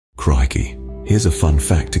Crikey, here's a fun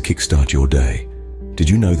fact to kickstart your day. Did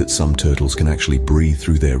you know that some turtles can actually breathe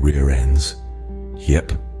through their rear ends?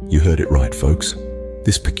 Yep, you heard it right, folks.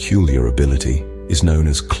 This peculiar ability is known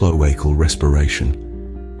as cloacal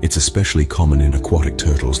respiration. It's especially common in aquatic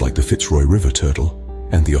turtles like the Fitzroy River turtle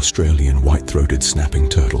and the Australian white-throated snapping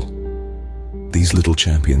turtle. These little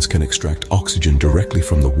champions can extract oxygen directly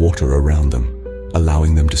from the water around them,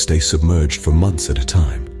 allowing them to stay submerged for months at a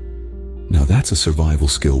time. Now that's a survival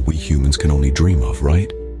skill we humans can only dream of, right?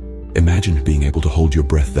 Imagine being able to hold your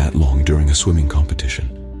breath that long during a swimming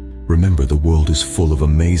competition. Remember, the world is full of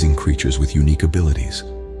amazing creatures with unique abilities.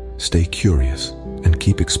 Stay curious and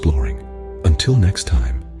keep exploring. Until next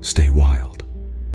time, stay wild.